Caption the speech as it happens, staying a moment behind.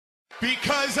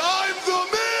Because I'm the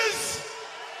Miz,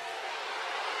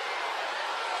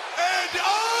 and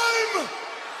I'm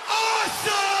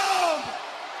awesome!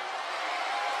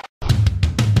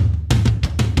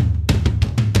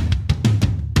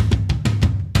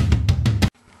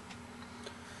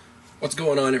 What's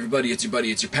going on, everybody? It's your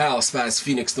buddy, it's your pal,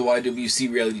 SpazPhoenix, the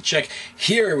YWC Reality Check,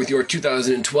 here with your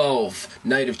 2012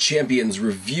 Night of Champions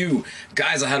review.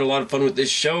 Guys, I had a lot of fun with this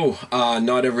show.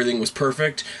 Not everything was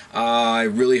perfect. I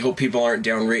really hope people aren't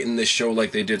downrating this show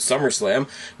like they did SummerSlam,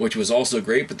 which was also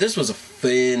great, but this was a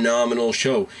phenomenal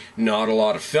show. Not a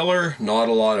lot of filler, not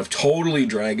a lot of totally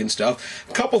dragging stuff.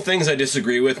 A couple things I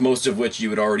disagree with, most of which you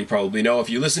would already probably know if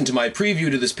you listened to my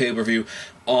preview to this pay-per-view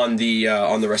on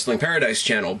the Wrestling Paradise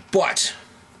channel, but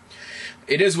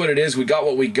it is what it is. We got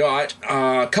what we got.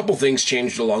 A couple things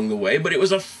changed along the way, but it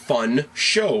was a fun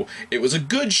show. It was a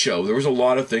good show. There was a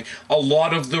lot of things. A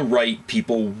lot of the right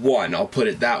people won, I'll put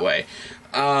it that way.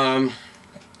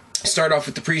 Start off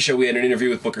with the pre-show. We had an interview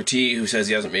with Booker T, who says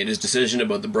he hasn't made his decision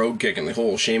about the Brogue Kick and the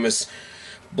whole Sheamus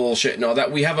bullshit and all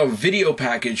that. We have a video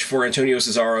package for Antonio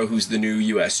Cesaro, who's the new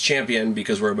U.S. champion,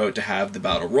 because we're about to have the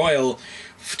Battle Royal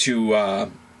to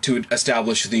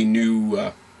establish the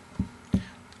new...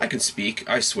 I can speak,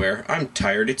 I swear. I'm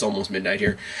tired, it's almost midnight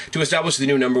here. To establish the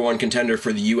new #1 contender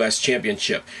for the U.S.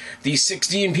 Championship. The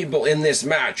 16 people in this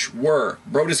match were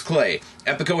Brodus Clay,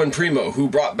 Epico and Primo, who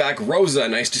brought back Rosa,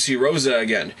 nice to see Rosa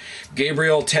again,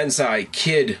 Gabriel Tensai,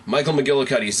 Kid, Michael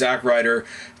McGillicuddy, Zack Ryder,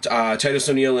 Titus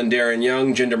O'Neil and Darren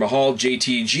Young, Jinder Mahal,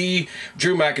 JTG,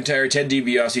 Drew McIntyre, Ted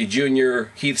DiBiase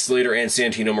Jr., Heath Slater, and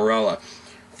Santino Marella.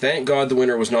 Thank God the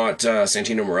winner was not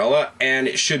Santino Marella, and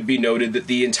it should be noted that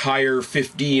the entire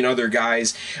 15 other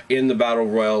guys in the Battle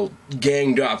Royal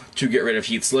ganged up to get rid of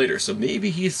Heath Slater. So maybe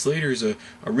Heath Slater's a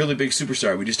really big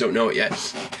superstar. We just don't know it yet.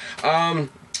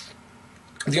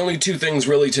 The only two things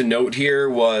really to note here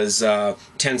was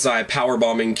Tensai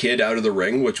powerbombing Kid out of the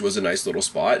ring, which was a nice little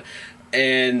spot,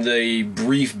 and the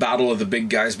brief battle of the big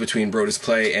guys between Brodus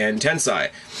Clay and Tensai.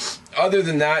 Other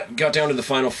than that, got down to the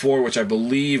final four, which I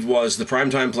believe was the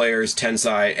primetime players,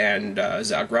 Tensai and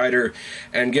Zack Ryder.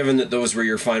 And given that those were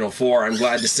your final four, I'm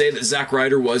glad to say that Zack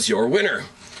Ryder was your winner.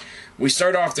 We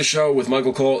start off the show with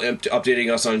Michael Cole updating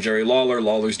us on Jerry Lawler.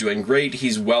 Lawler's doing great.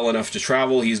 He's well enough to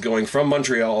travel. He's going from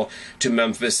Montreal to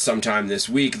Memphis sometime this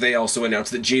week. They also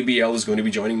announced that JBL is going to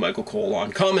be joining Michael Cole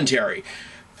on commentary.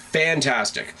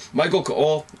 Fantastic. Michael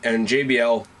Cole and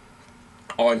JBL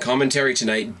on commentary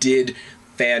tonight did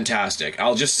fantastic.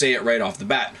 I'll just say it right off the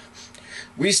bat.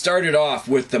 We started off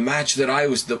with the match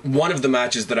that one of the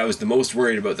matches that I was the most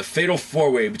worried about, the Fatal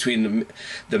 4-Way between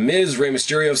the Miz, Rey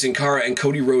Mysterio, Sin Cara, and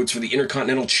Cody Rhodes for the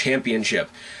Intercontinental Championship.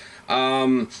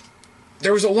 There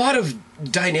was a lot of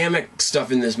dynamic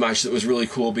stuff in this match that was really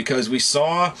cool, because we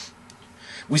saw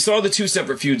the two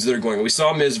separate feuds that are going on. We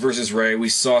saw Miz versus Rey. We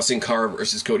saw Sin Cara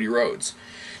versus Cody Rhodes.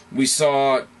 We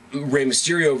saw Rey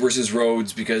Mysterio versus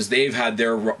Rhodes, because they've had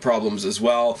their problems as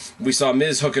well. We saw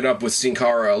Miz hook it up with Sin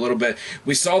Cara a little bit.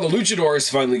 We saw the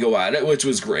Luchadors finally go at it, which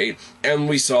was great. And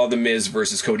we saw the Miz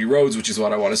versus Cody Rhodes, which is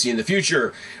what I want to see in the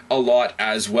future a lot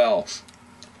as well.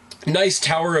 Nice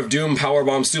Tower of Doom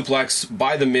powerbomb suplex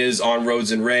by The Miz on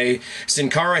Rhodes and Rey. Sin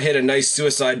Cara hit a nice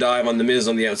suicide dive on The Miz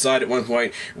on the outside at one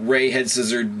point. Rey head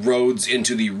scissored Rhodes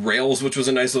into the rails, which was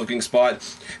a nice looking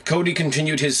spot. Cody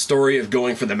continued his story of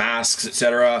going for the masks,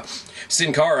 etc.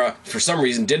 Sin Cara, for some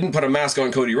reason, didn't put a mask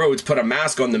on Cody Rhodes, put a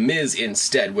mask on The Miz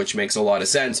instead, which makes a lot of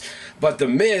sense. But The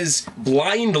Miz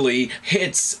blindly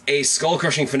hits a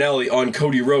skull-crushing finale on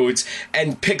Cody Rhodes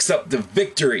and picks up the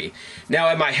victory. Now,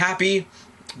 am I happy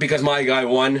because my guy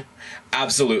won?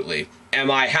 Absolutely.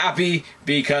 Am I happy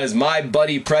because my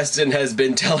buddy Preston has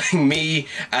been telling me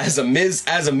as a Miz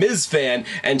fan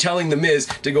and telling The Miz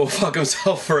to go fuck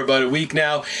himself for about a week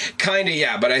now? Kinda,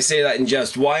 yeah, but I say that in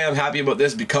jest. Why I'm happy about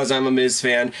this? Because I'm a Miz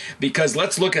fan. Because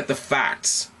let's look at the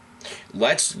facts.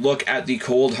 Let's look at the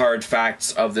cold hard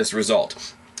facts of this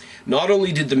result. Not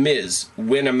only did The Miz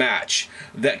win a match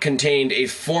that contained a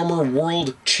former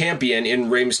world champion in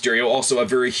Rey Mysterio, also a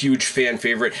very huge fan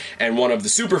favorite and one of the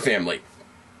super family,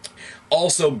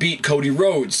 also beat Cody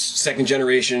Rhodes, second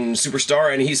generation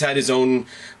superstar, and he's had his own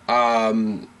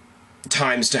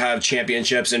times to have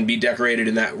championships and be decorated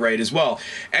in that right as well.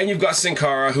 And you've got Sin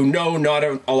Cara, who not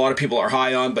a lot of people are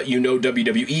high on, but you know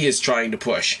WWE is trying to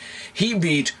push. He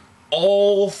beat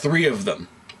all three of them.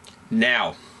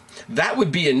 Now, that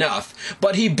would be enough,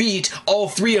 but he beat all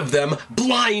three of them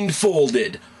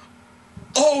blindfolded.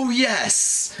 Oh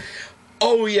yes!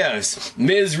 Oh yes!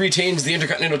 Miz retains the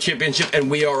Intercontinental Championship, and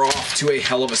we are off to a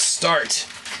hell of a start.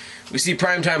 We see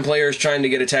Primetime Players trying to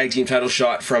get a tag team title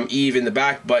shot from Eve in the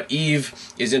back, but Eve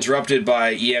is interrupted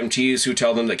by EMTs who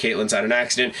tell them that Caitlyn's had an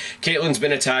accident. Caitlyn's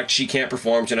been attacked. She can't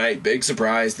perform tonight. Big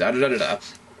surprise. Da-da-da-da-da.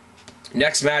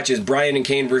 Next match is Brian and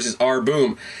Kane versus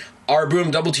R-Boom.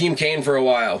 R-Boom double-team Kane for a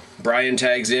while. Brian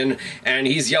tags in, and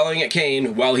he's yelling at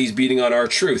Kane while he's beating on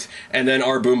R-Truth. And then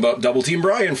R-Boom double-team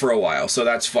Brian for a while, so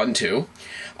that's fun too.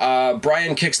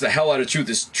 Brian kicks the hell out of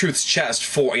Truth's chest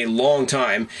for a long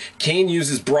time. Kane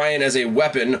uses Brian as a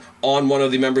weapon on one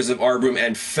of the members of R-Boom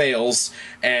and fails,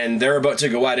 and they're about to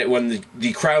go at it when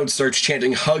the crowd starts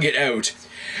chanting, "Hug it out."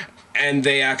 And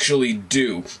they actually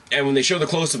do. And when they show the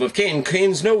close-up of Kane,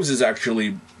 Kane's nose is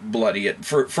actually bloody. At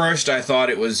first, I thought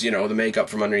it was, you know, the makeup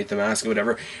from underneath the mask or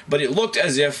whatever. But it looked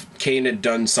as if Kane had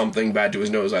done something bad to his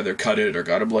nose, either cut it or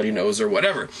got a bloody nose or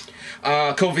whatever.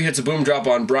 Kofi hits a boom drop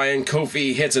on Brian.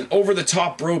 Kofi hits an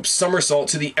over-the-top rope somersault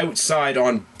to the outside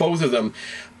on both of them.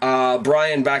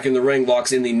 Brian, back in the ring,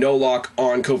 locks in the no-lock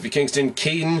on Kofi Kingston.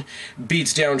 Kane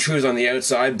beats down Truth on the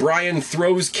outside. Brian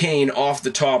throws Kane off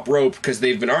the top rope because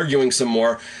they've been arguing some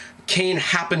more. Kane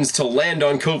happens to land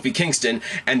on Kofi Kingston,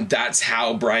 and that's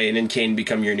how Brian and Kane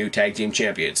become your new tag team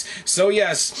champions. So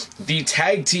yes, the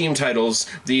tag team titles,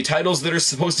 the titles that are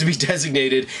supposed to be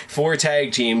designated for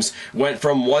tag teams, went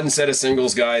from one set of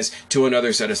singles guys to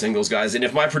another set of singles guys, and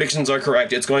if my predictions are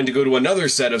correct, it's going to go to another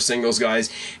set of singles guys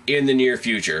in the near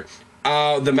future.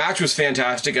 The match was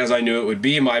fantastic, as I knew it would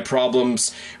be. My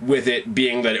problems with it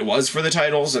being that it was for the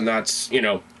titles, and that's, you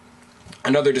know,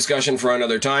 another discussion for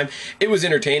another time. It was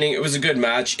entertaining. It was a good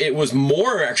match. It was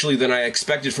more, actually, than I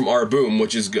expected from R-Boom,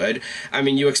 which is good. I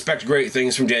mean, you expect great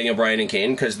things from Daniel Bryan and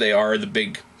Kane, because they are the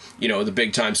big, you know, the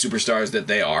big-time superstars that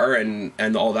they are,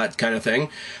 and all that kind of thing.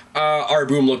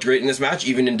 R-Boom looked great in this match,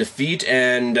 even in defeat,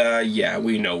 and, yeah,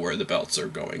 we know where the belts are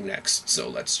going next, so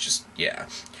let's just, yeah.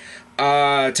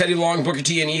 Teddy Long, Booker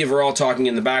T, and Eve are all talking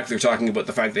in the back. They're talking about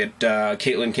the fact that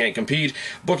Caitlyn can't compete.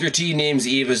 Booker T names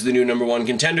Eve as the new #1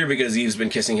 contender because Eve's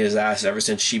been kissing his ass ever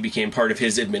since she became part of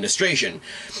his administration.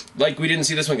 Like, we didn't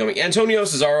see this one coming. Antonio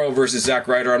Cesaro versus Zack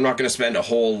Ryder, I'm not going to spend a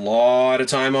whole lot of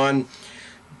time on.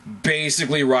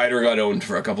 Basically, Ryder got owned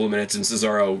for a couple of minutes and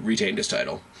Cesaro retained his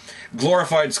title.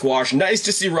 Glorified squash. Nice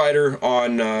to see Ryder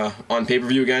on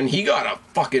pay-per-view again. He got a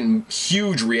fucking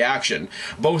huge reaction,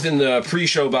 both in the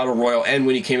pre-show Battle Royal and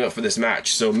when he came out for this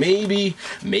match. So maybe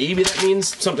that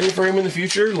means something for him in the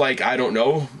future. Like, I don't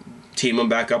know. Team him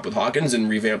back up with Hawkins and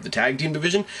revamp the tag team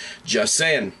division. Just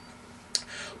saying.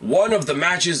 One of the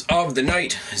matches of the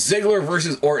night. Ziggler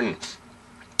versus Orton.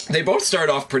 They both start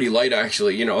off pretty light,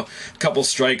 actually, you know, a couple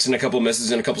strikes and a couple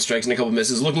misses and a couple strikes and a couple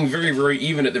misses, looking very, very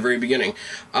even at the very beginning.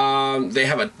 They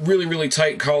have a really, really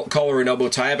tight collar and elbow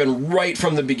tie-up, and right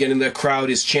from the beginning, the crowd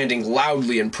is chanting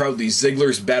loudly and proudly,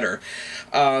 "Ziggler's better."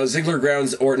 Ziggler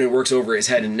grounds Orton and works over his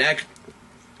head and neck.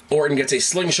 Orton gets a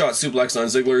slingshot suplex on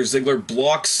Ziggler. Ziggler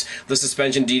blocks the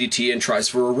suspension DDT and tries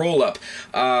for a roll-up.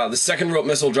 The second rope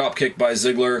missile dropkick by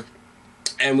Ziggler,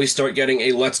 and we start getting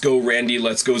a "Let's go Randy,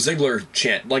 let's go Ziggler"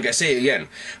 chant. Like I say again,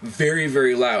 very,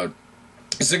 very loud.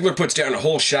 Ziggler puts down a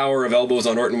whole shower of elbows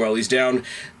on Orton while he's down.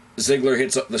 Ziggler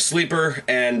hits the sleeper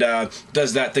and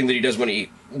does that thing that he does when he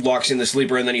locks in the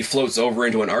sleeper and then he floats over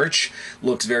into an arch.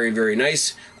 Looks very, very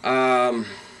nice.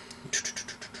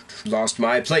 Lost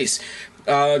my place.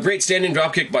 Great standing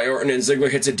dropkick by Orton, and Ziggler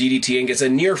hits a DDT and gets a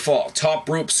near fall. Top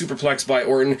rope superplex by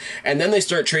Orton, and then they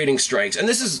start trading strikes. And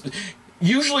this is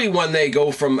usually when they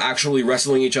go from actually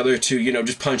wrestling each other to, you know,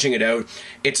 just punching it out.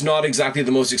 It's not exactly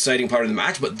the most exciting part of the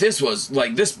match, but this was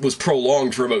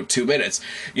prolonged for about 2 minutes.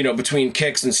 You know, between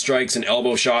kicks and strikes and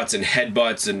elbow shots and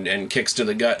headbutts and kicks to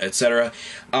the gut, etc.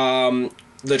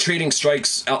 The trading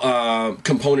strikes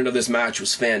component of this match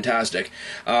was fantastic.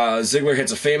 Ziggler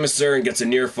hits a famouser and gets a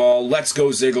near fall. "Let's go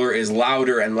Ziggler" is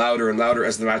louder and louder and louder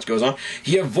as the match goes on.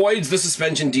 He avoids the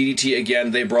suspension DDT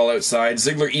again. They brawl outside.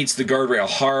 Ziggler eats the guardrail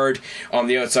hard on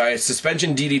the outside.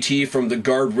 Suspension DDT from the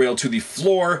guardrail to the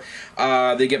floor.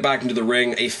 They get back into the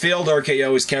ring. A failed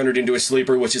RKO is countered into a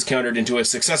sleeper, which is countered into a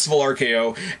successful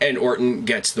RKO, and Orton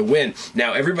gets the win.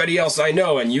 Now, everybody else I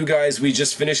know, and you guys, we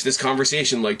just finished this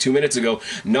conversation like 2 minutes ago,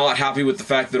 not happy with the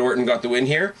fact that Orton got the win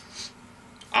here.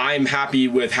 I'm happy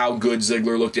with how good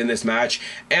Ziggler looked in this match,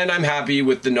 and I'm happy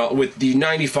with the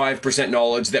 95%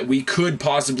 knowledge that we could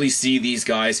possibly see these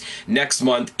guys next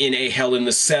month in a Hell in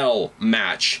the Cell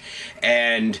match.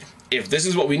 And if this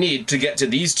is what we need to get to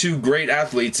these two great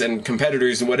athletes and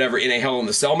competitors and whatever in a Hell in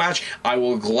the Cell match, I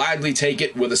will gladly take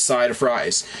it with a side of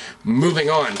fries. Moving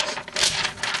on.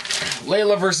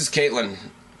 Layla versus Caitlyn.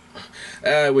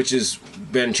 which has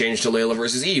been changed to Layla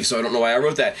versus Eve, so I don't know why I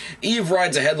wrote that. Eve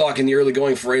rides a headlock in the early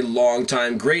going for a long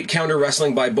time. Great counter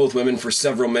wrestling by both women for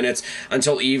several minutes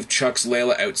until Eve chucks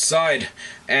Layla outside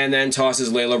and then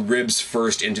tosses Layla ribs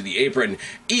first into the apron.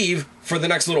 Eve, for the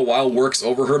next little while, works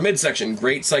over her midsection.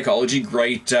 Great psychology,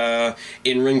 great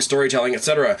in-ring storytelling,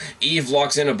 etc. Eve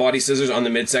locks in a body scissors on the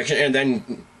midsection and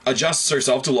then adjusts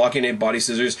herself to lock in a body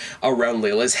scissors around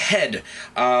Layla's head.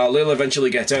 Layla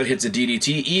eventually gets out, hits a DDT.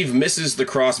 Eve misses the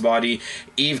crossbody.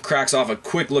 Eve cracks off a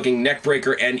quick-looking neck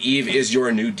breaker, and Eve is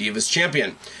your new Divas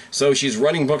champion. So she's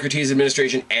running Booker T's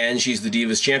administration, and she's the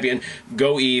Divas champion.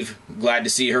 Go Eve. Glad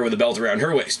to see her with a belt around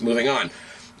her waist. Moving on.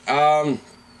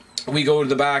 We go to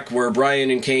the back where Brian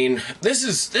and Kane...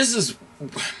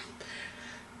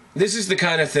 This is the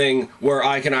kind of thing where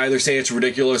I can either say it's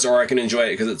ridiculous or I can enjoy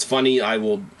it because it's funny. I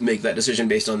will make that decision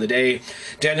based on the day.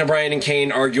 Daniel Bryan and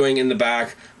Kane arguing in the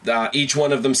back, each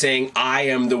one of them saying, I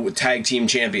am the tag team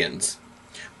champions.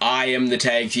 I am the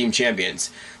tag team champions.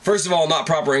 First of all, not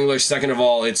proper English. Second of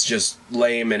all, it's just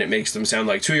lame and it makes them sound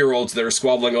like 2-year-olds that are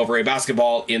squabbling over a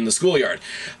basketball in the schoolyard.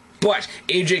 But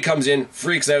AJ comes in,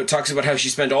 freaks out, talks about how she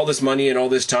spent all this money and all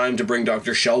this time to bring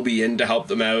Dr. Shelby in to help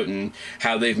them out and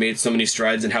how they've made so many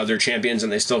strides and how they're champions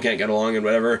and they still can't get along and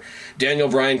whatever. Daniel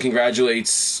Bryan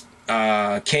congratulates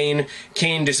Kane.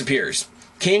 Kane disappears.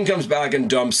 Kane comes back and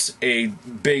dumps a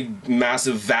big,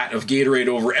 massive vat of Gatorade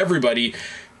over everybody.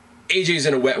 AJ's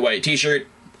in a wet white t-shirt.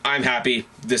 I'm happy.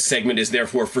 This segment is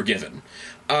therefore forgiven.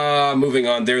 Moving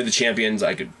on, they're the champions.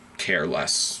 I could care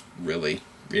less, really.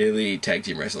 Really, tag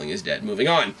team wrestling is dead. Moving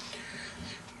on.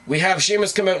 We have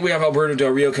Sheamus come out and we have Alberto Del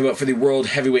Rio come out for the World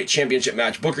Heavyweight Championship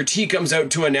match. Booker T comes out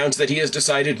to announce that he has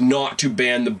decided not to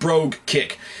ban the brogue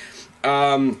kick.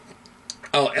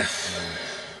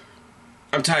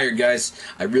 I'm tired, guys.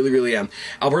 I really, really am.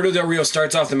 Alberto Del Rio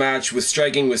starts off the match with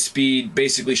striking with speed,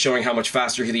 basically showing how much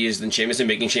faster he is than Sheamus and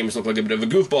making Sheamus look like a bit of a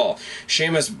goofball.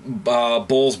 Sheamus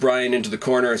bowls Bryan into the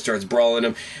corner and starts brawling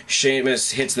him.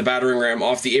 Sheamus hits the battering ram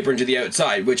off the apron to the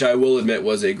outside, which I will admit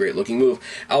was a great looking move.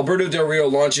 Alberto Del Rio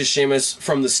launches Sheamus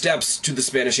from the steps to the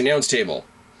Spanish announce table.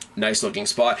 Nice looking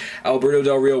spot. Alberto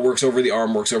Del Rio works over the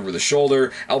arm, works over the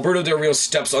shoulder. Alberto Del Rio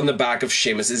steps on the back of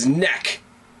Sheamus's neck,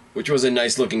 which was a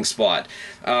nice looking spot.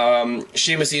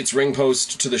 Sheamus eats ring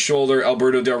post to the shoulder.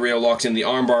 Alberto Del Rio locks in the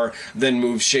armbar, then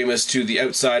moves Sheamus to the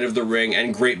outside of the ring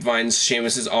and grapevines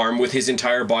Sheamus's arm with his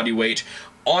entire body weight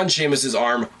on Sheamus's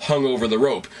arm, hung over the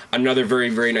rope. Another very,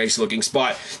 very nice looking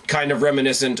spot. Kind of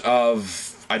reminiscent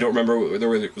of, I don't remember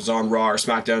whether it was on Raw or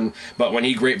SmackDown, but when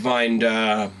he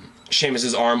grapevined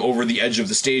Sheamus's arm over the edge of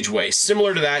the stageway.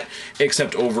 Similar to that,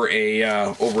 except over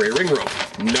a ring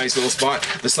rope. Nice little spot.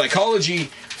 The psychology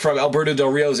from Alberto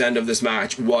Del Rio's end of this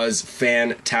match was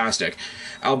fantastic.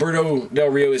 Alberto Del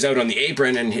Rio is out on the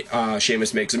apron and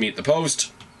Sheamus makes him eat the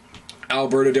post.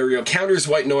 Alberto Del Rio counters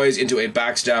White Noise into a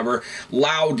backstabber.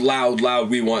 Loud, loud, loud,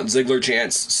 we want Ziggler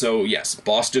chants. So yes,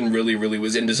 Boston really, really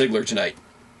was into Ziggler tonight.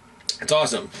 It's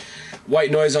awesome.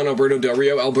 White Noise on Alberto Del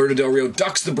Rio. Alberto Del Rio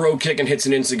ducks the brogue kick and hits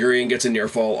an enziguri and gets a near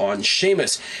fall on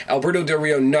Sheamus. Alberto Del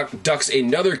Rio ducks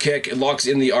another kick and locks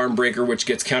in the arm breaker, which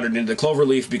gets countered into the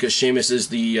cloverleaf because Sheamus is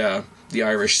the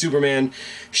Irish Superman.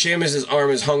 Sheamus's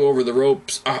arm is hung over the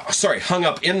ropes. Hung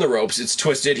up in the ropes. It's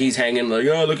twisted. He's hanging like,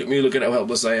 oh, look at me, look at how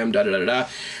helpless I am, da-da-da-da-da.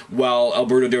 While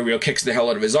Alberto Del Rio kicks the hell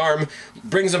out of his arm,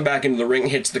 brings him back into the ring,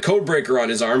 hits the code breaker on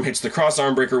his arm, hits the cross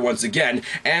arm breaker once again,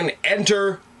 and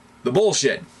enter the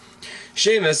bullshit.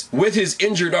 Sheamus, with his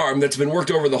injured arm that's been worked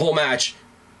over the whole match,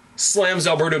 slams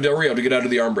Alberto Del Rio to get out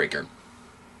of the arm breaker.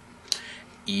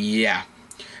 Yeah.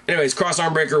 Anyways, cross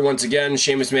arm breaker once again.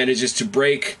 Sheamus manages to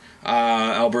break.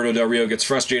 Alberto Del Rio gets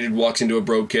frustrated, walks into a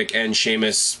brogue kick, and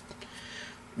Sheamus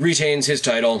retains his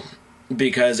title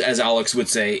because, as Alex would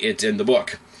say, it's in the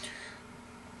book.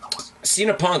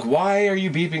 Cena Punk, why are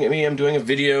you beeping at me? I'm doing a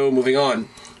video. Moving on.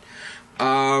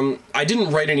 I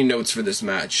didn't write any notes for this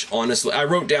match, honestly. I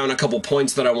wrote down a couple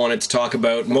points that I wanted to talk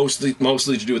about, mostly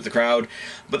to do with the crowd.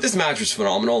 But this match was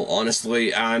phenomenal,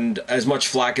 honestly, and as much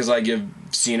flack as I give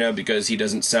Cena because he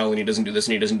doesn't sell and he doesn't do this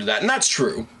and he doesn't do that, and that's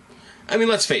true. I mean,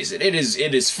 let's face it, it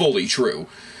is fully true.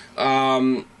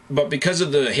 But because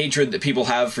of the hatred that people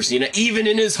have for Cena, even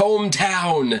in his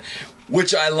hometown,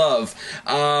 which I love,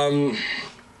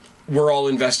 we're all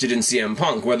invested in CM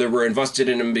Punk, whether we're invested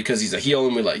in him because he's a heel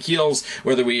and we like heels,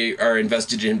 whether we are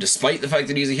invested in him despite the fact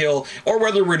that he's a heel, or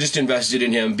whether we're just invested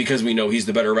in him because we know he's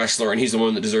the better wrestler and he's the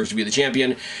one that deserves to be the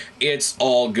champion. It's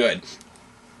all good.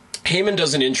 Heyman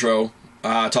does an intro,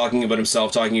 talking about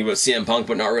himself, talking about CM Punk,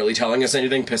 but not really telling us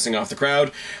anything, pissing off the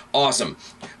crowd. Awesome.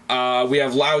 We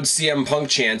have loud CM Punk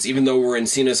chants, even though we're in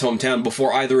Cena's hometown,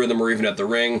 before either of them are even at the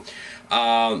ring.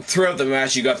 Throughout the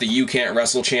match, you got the "You Can't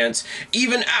Wrestle" chants.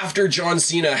 Even after John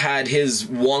Cena had his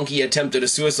wonky attempt at a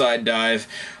suicide dive,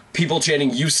 people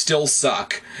chanting "You still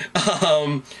suck."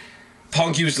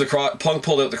 Punk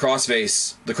pulled out the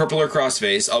crossface, the crippler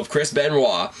crossface of Chris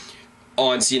Benoit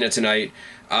on Cena tonight.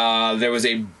 There was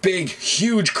a big,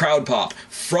 huge crowd pop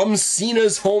from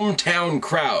Cena's hometown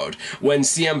crowd when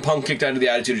CM Punk kicked out of the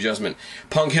Attitude Adjustment.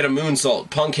 Punk hit a moonsault.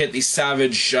 Punk hit the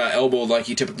Savage elbow like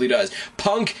he typically does.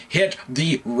 Punk hit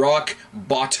the rock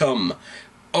bottom.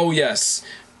 Oh, yes.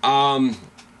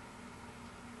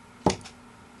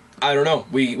 I don't know.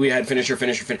 We had finisher.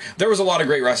 There was a lot of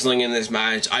great wrestling in this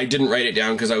match. I didn't write it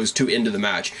down because I was too into the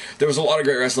match. There was a lot of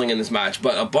great wrestling in this match,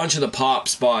 but a bunch of the pop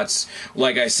spots,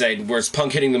 like I said, where it's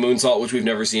Punk hitting the moonsault, which we've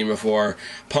never seen before,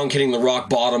 Punk hitting the rock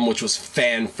bottom, which was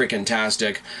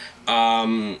fan-frickin-tastic,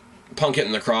 Punk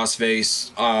hitting the crossface,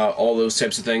 all those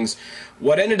types of things.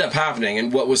 What ended up happening,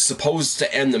 and what was supposed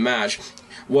to end the match,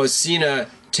 was Cena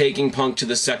taking Punk to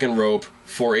the second rope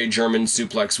for a German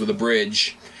suplex with a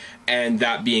bridge, and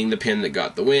that being the pin that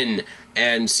got the win.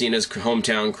 And Cena's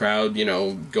hometown crowd, you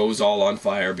know, goes all on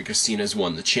fire because Cena's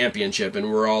won the championship,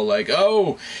 and we're all like,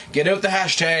 oh, get out the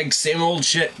hashtag, same old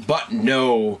shit. But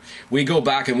no, we go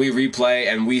back and we replay,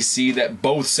 and we see that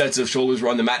both sets of shoulders were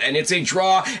on the mat, and it's a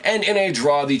draw, and in a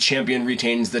draw, the champion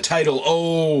retains the title.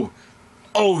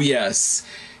 Oh yes.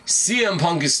 CM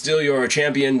Punk is still your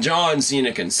champion. John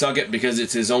Cena can suck it because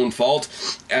it's his own fault.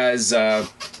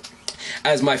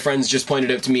 As my friends just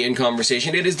pointed out to me in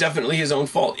conversation, it is definitely his own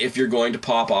fault. If you're going to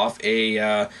pop off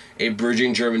a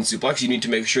bridging German suplex, you need to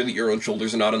make sure that your own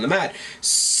shoulders are not on the mat.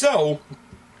 So,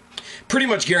 pretty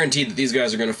much guaranteed that these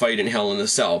guys are going to fight in Hell in the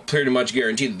Cell. Pretty much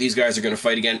guaranteed that these guys are going to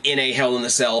fight again in a Hell in the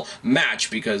Cell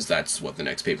match, because that's what the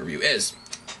next pay-per-view is.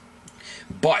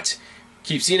 But,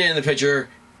 keep Cena in the picture,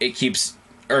 it keeps...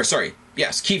 Or, sorry,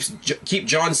 yes, keep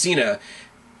John Cena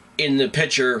in the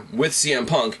picture with CM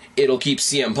Punk. It'll keep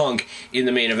CM Punk in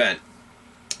the main event.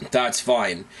 That's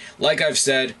fine. Like I've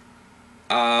said,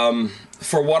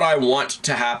 for what I want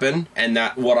to happen, and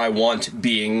that what I want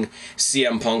being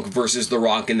CM Punk versus The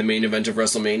Rock in the main event of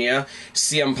WrestleMania,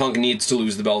 CM Punk needs to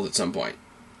lose the belt at some point.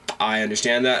 I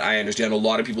understand that. I understand a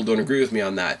lot of people don't agree with me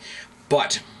on that.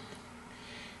 But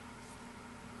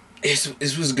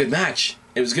this was a good match.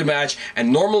 It was a good match,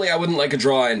 and normally I wouldn't like a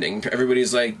draw ending.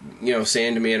 Everybody's like, you know,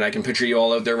 saying to me, and I can picture you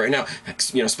all out there right now,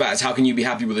 you know, Spaz, how can you be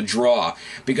happy with a draw?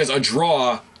 Because a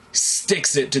draw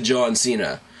sticks it to John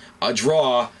Cena. A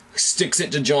draw sticks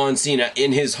it to John Cena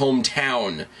in his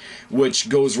hometown, which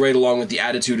goes right along with the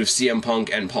attitude of CM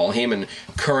Punk and Paul Heyman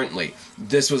currently.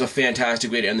 This was a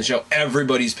fantastic way to end the show.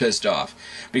 Everybody's pissed off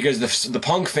because the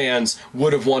Punk fans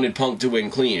would have wanted Punk to win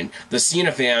clean. The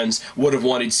Cena fans would have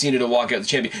wanted Cena to walk out the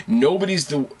champion.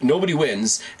 Nobody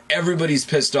wins. Everybody's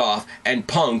pissed off, and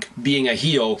Punk, being a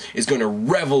heel, is going to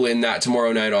revel in that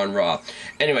tomorrow night on Raw.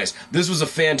 Anyways, this was a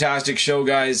fantastic show,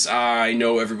 guys. I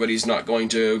know everybody's not going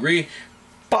to agree.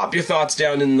 Pop your thoughts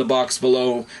down in the box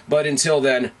below. But until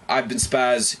then, I've been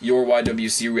Spaz, your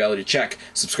YWC reality check.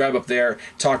 Subscribe up there,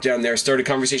 talk down there, start a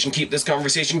conversation, keep this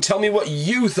conversation. Tell me what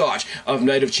you thought of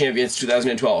Night of Champions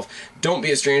 2012. Don't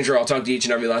be a stranger. I'll talk to each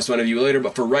and every last one of you later.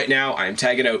 But for right now, I'm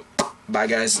tagging out. Bye,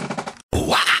 guys.